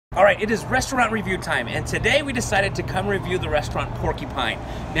All right, it is restaurant review time, and today we decided to come review the restaurant Porcupine.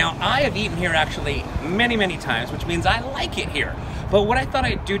 Now, I have eaten here actually many, many times, which means I like it here. But what I thought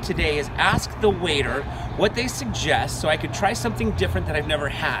I'd do today is ask the waiter what they suggest so I could try something different that I've never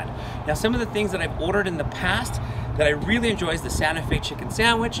had. Now, some of the things that I've ordered in the past that I really enjoy is the Santa Fe chicken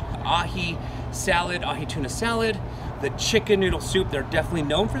sandwich, ahi salad, ahi tuna salad, the chicken noodle soup. They're definitely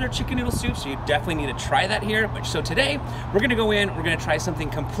known for their chicken noodle soup, so you definitely need to try that here. But so today, we're gonna go in, we're gonna try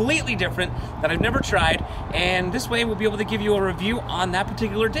something completely different that I've never tried, and this way we'll be able to give you a review on that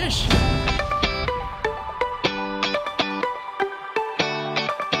particular dish.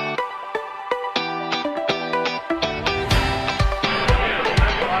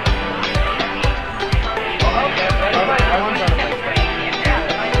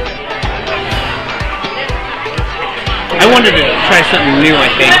 I wanted to try something new, I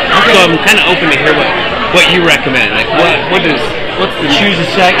think. So I'm kind of open to hear what you recommend. Like, what's the choose a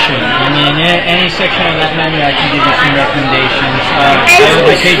section. I mean, any section on that menu, I can give you some recommendations. Either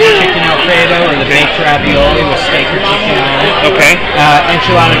the Cajun chicken Alfredo or the baked ravioli with steak or chicken on it. Okay.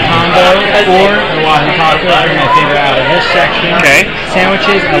 Enchilada combo or the Wahoo taco are my favorite out of this section. Okay.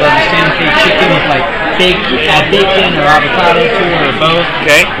 Sandwiches, I love the Santa Fe chicken with like bacon or avocado to it or both.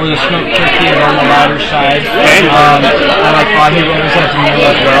 Okay. Or the smoked turkey is on the lighter side. Okay. I like ahi rolls as meal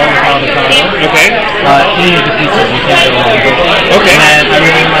as well with avocado. Okay. Any of the pizzas you can go along with. Okay. And I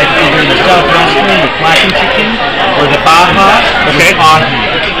really like either the Southwestern with blackened chicken or the Baja with ahi.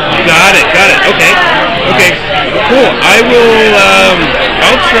 Got it. Okay. Okay. Cool.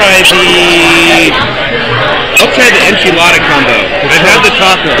 I'll try the enchilada combo. I've had the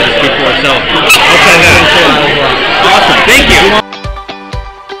tacos before, so I'll try that. Awesome. Thank you.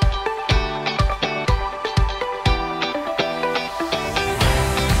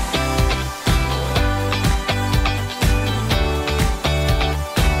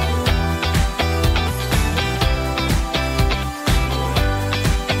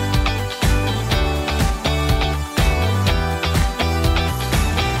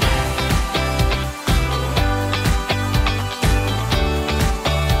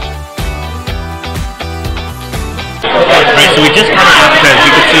 Right, so we just had an appetizer. As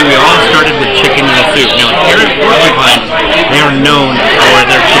you can see, we all started with chicken noodle soup. Now, here at Porcupine, they are known for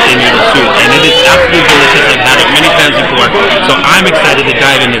their chicken noodle soup, and it is absolutely delicious. I've had it many times before, so I'm excited to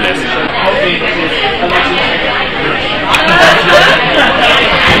dive into this.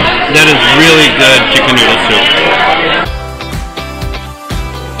 That is really good chicken noodle soup.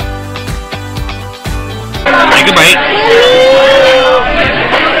 Take a bite.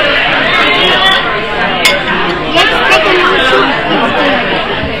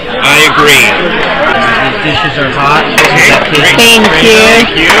 I agree. These dishes are hot. Okay, great.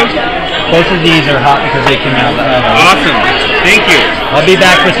 Thank you. Both of these are hot because they came out of the oven. Awesome. Thank you. I'll be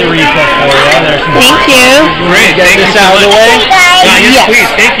back with the refill for you. Thank you. Great. Get Thank this you so out of the much. way. Yes, please.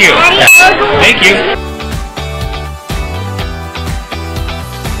 Thank you. Thank you.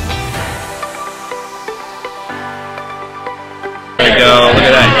 There we go. Look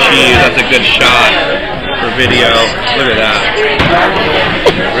at that cheese. That's a good shot for video. Look at that.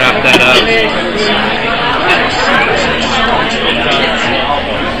 Wrap that up.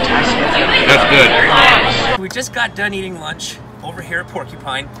 That's good. We just got done eating lunch over here at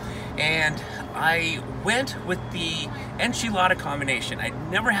Porcupine, and I went with the enchilada combination. I'd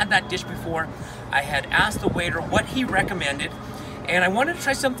never had that dish before. I had asked the waiter what he recommended, and I wanted to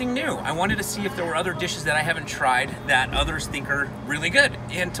try something new. I wanted to see if there were other dishes that I haven't tried that others think are really good.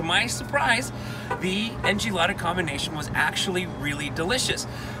 And to my surprise, the enchilada combination was actually really delicious.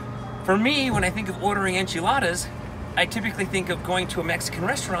 For me, when I think of ordering enchiladas, I typically think of going to a Mexican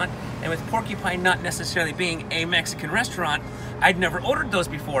restaurant, and with Porcupine not necessarily being a Mexican restaurant, I'd never ordered those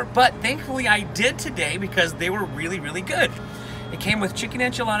before. But thankfully I did today because they were really, really good. It came with chicken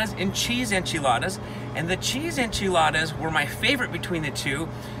enchiladas and cheese enchiladas, and the cheese enchiladas were my favorite between the two.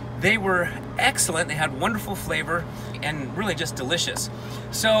 They were excellent, they had wonderful flavor, and really just delicious.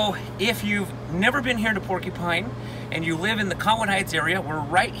 So if you've never been here to Porcupine and you live in the Cottonwood Heights area, we're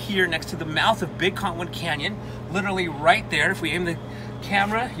right here next to the mouth of Big Cottonwood Canyon, literally right there. If we aim the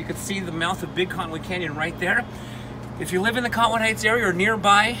camera, you can see the mouth of Big Cottonwood Canyon right there. If you live in the Cottonwood Heights area or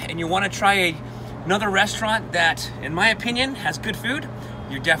nearby and you want to try another restaurant that, in my opinion, has good food,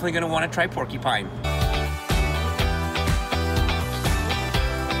 you're definitely going to want to try Porcupine.